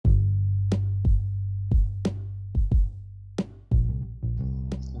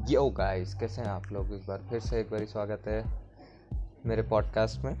Yo guys, कैसे हैं आप लोग। इस बार फिर से एक बार स्वागत है मेरे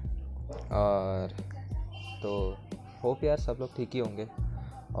पॉडकास्ट में। और तो होप यार सब लोग ठीक ही होंगे।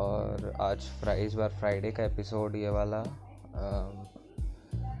 और आज इस बार फ्राइडे का एपिसोड ये वाला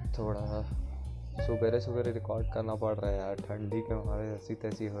थोड़ा सुबेरे रिकॉर्ड करना पड़ रहा है यार, ठंडी के मारे ऐसी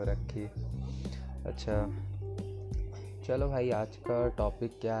तैसी हो रखी। अच्छा चलो भाई, आज का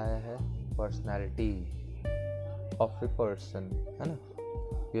टॉपिक क्या आया है? पर्सनैलिटी ऑफ ए पर्सन, है ना।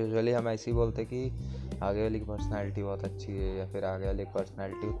 यूजुअली हम ऐसे ही बोलते कि आगे वाली की पर्सनैलिटी बहुत अच्छी है या फिर आगे वाली की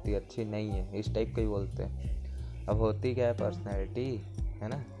पर्सनैलिटी उतनी अच्छी नहीं है, इस टाइप का ही बोलते हैं। अब होती क्या है पर्सनैलिटी, है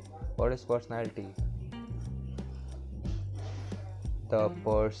ना। What is personality? The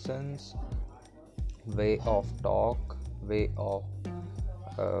person's way of talk, way of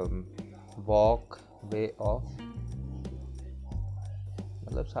walk, way of,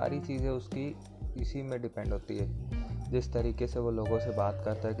 मतलब सारी चीज़ें उसकी इसी में डिपेंड होती है। जिस तरीके से वो लोगों से बात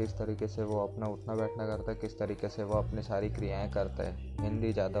करता है, किस तरीके से वो अपना उठना बैठना करता है, किस तरीके से वो अपनी सारी क्रियाएं करता है।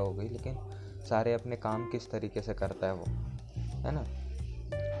 हिंदी ज़्यादा हो गई, लेकिन सारे अपने काम किस तरीके से करता है वो, है ना।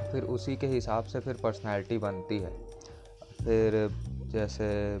 फिर उसी के हिसाब से फिर पर्सनैलिटी बनती है। फिर जैसे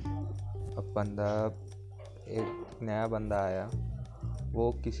अब एक नया बंदा आया,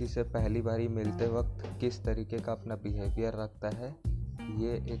 वो किसी से पहली बारी मिलते वक्त किस तरीके का अपना बिहेवियर रखता है,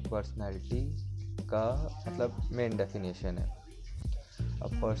 ये एक पर्सनैलिटी का मतलब मेन डेफिनेशन है।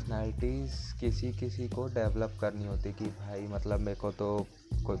 अब पर्सनैलिटीज़ किसी को डेवलप करनी होती कि भाई मतलब मेरे को तो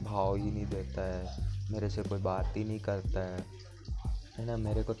कोई भाव ही नहीं देता है, मेरे से कोई बात ही नहीं करता है ना,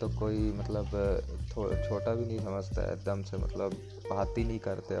 मेरे को तो कोई मतलब छोटा भी नहीं समझता है एकदम से, मतलब बात ही नहीं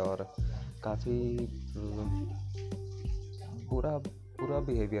करते और काफ़ी पूरा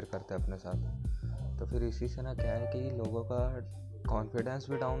बिहेवियर करते हैं अपने साथ। तो फिर इसी से ना क्या है कि लोगों का कॉन्फिडेंस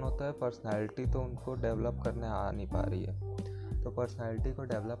भी डाउन होता है, पर्सनैलिटी तो उनको डेवलप करने आ नहीं पा रही है। तो पर्सनैलिटी को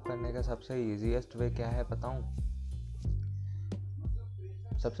डेवलप करने का सबसे ईजीएस्ट वे क्या है बताऊं?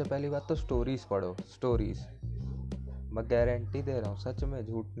 सबसे पहली बात तो स्टोरीज़ पढ़ो। स्टोरीज़ मैं गारंटी दे रहा हूँ, सच में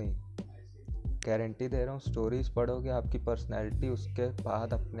झूठ नहीं, गारंटी दे रहा हूँ, स्टोरीज़ पढ़ोगे आपकी पर्सनैलिटी उसके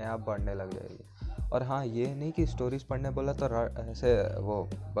बाद अपने आप बढ़ने लग जाएगी। और हाँ, ये नहीं कि स्टोरीज़ पढ़ने बोला तो ऐसे वो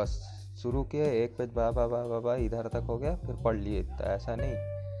बस शुरू किए एक पेज बा इधर तक हो गया फिर पढ़ लिए, तो ऐसा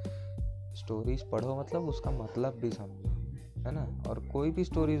नहीं। स्टोरीज़ पढ़ो मतलब उसका मतलब भी समझो, है ना। और कोई भी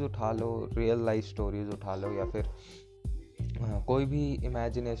स्टोरीज़ उठा लो, रियल लाइफ स्टोरीज़ उठा लो या फिर कोई भी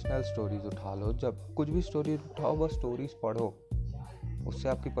इमेजिनेशनल स्टोरीज़ उठा लो, जब कुछ भी स्टोरीज उठाओ बस स्टोरीज़ पढ़ो, उससे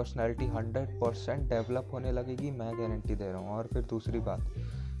आपकी पर्सनैलिटी 100% डेवलप होने लगेगी, मैं गारंटी दे रहा हूँ। और फिर दूसरी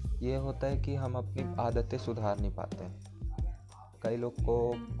बात ये होता है कि हम अपनी आदतें सुधार नहीं पाते हैं। कई लोग को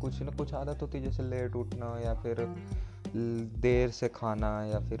कुछ न कुछ आदत होती है, जैसे लेट उठना या फिर देर से खाना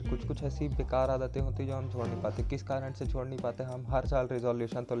या फिर कुछ ऐसी बेकार आदतें होती है जो हम छोड़ नहीं पाते। किस कारण से छोड़ नहीं पाते? हम हर साल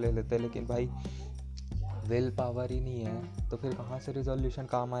रिजोल्यूशन तो ले लेते हैं, लेकिन भाई विल पावर ही नहीं है तो फिर कहाँ से रिजोल्यूशन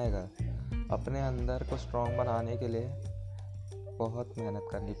काम आएगा? अपने अंदर को स्ट्रॉन्ग बनाने के लिए बहुत मेहनत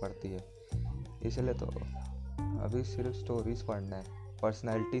करनी पड़ती है। इसलिए तो अभी सिर्फ स्टोरीज़ पढ़ना है।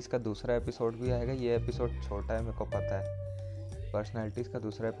 पर्सनैलिटीज़ का दूसरा एपिसोड भी आएगा, ये एपिसोड छोटा है मेरे को पता है। पर्सनैलिटीज़ का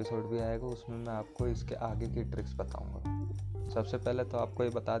दूसरा एपिसोड भी आएगा, उसमें मैं आपको इसके आगे की ट्रिक्स बताऊंगा। सबसे पहले तो आपको ये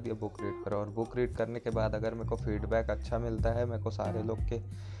बता दिया बुक रीड करो, और बुक रीड करने के बाद अगर मेरे को फीडबैक अच्छा मिलता है, मेरे को सारे लोग के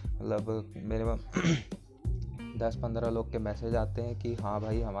मतलब मिनिमम 10-15 लोग के मैसेज आते हैं कि हाँ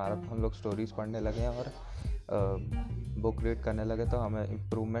भाई हम लोग स्टोरीज़ पढ़ने लगे हैं और बुक रीड करने लगे, तो हमें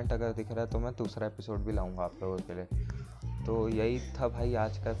इम्प्रूवमेंट अगर दिख रहा है तो मैं दूसरा एपिसोड भी लाऊंगा आप लोगों के लिए। तो यही था भाई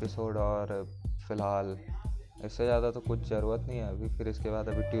आज का एपिसोड, और फ़िलहाल इससे ज़्यादा तो कुछ ज़रूरत नहीं है अभी। फिर इसके बाद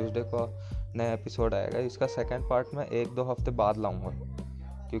अभी ट्यूसडे को नया एपिसोड आएगा, इसका सेकंड पार्ट मैं 1-2 हफ्ते बाद लाऊंगा,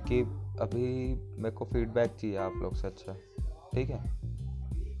 क्योंकि अभी मेरे को फीडबैक चाहिए आप लोग से। अच्छा ठीक है,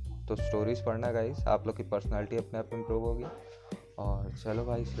 तो स्टोरीज़ पढ़ना गाइस, आप लोग की पर्सनैलिटी अपने आप इम्प्रूव होगी। और चलो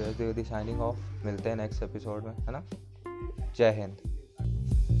भाई, श्रेयस द्विवेदी साइनिंग ऑफ, मिलते हैं नेक्स्ट एपिसोड में, है ना। जय हिंद।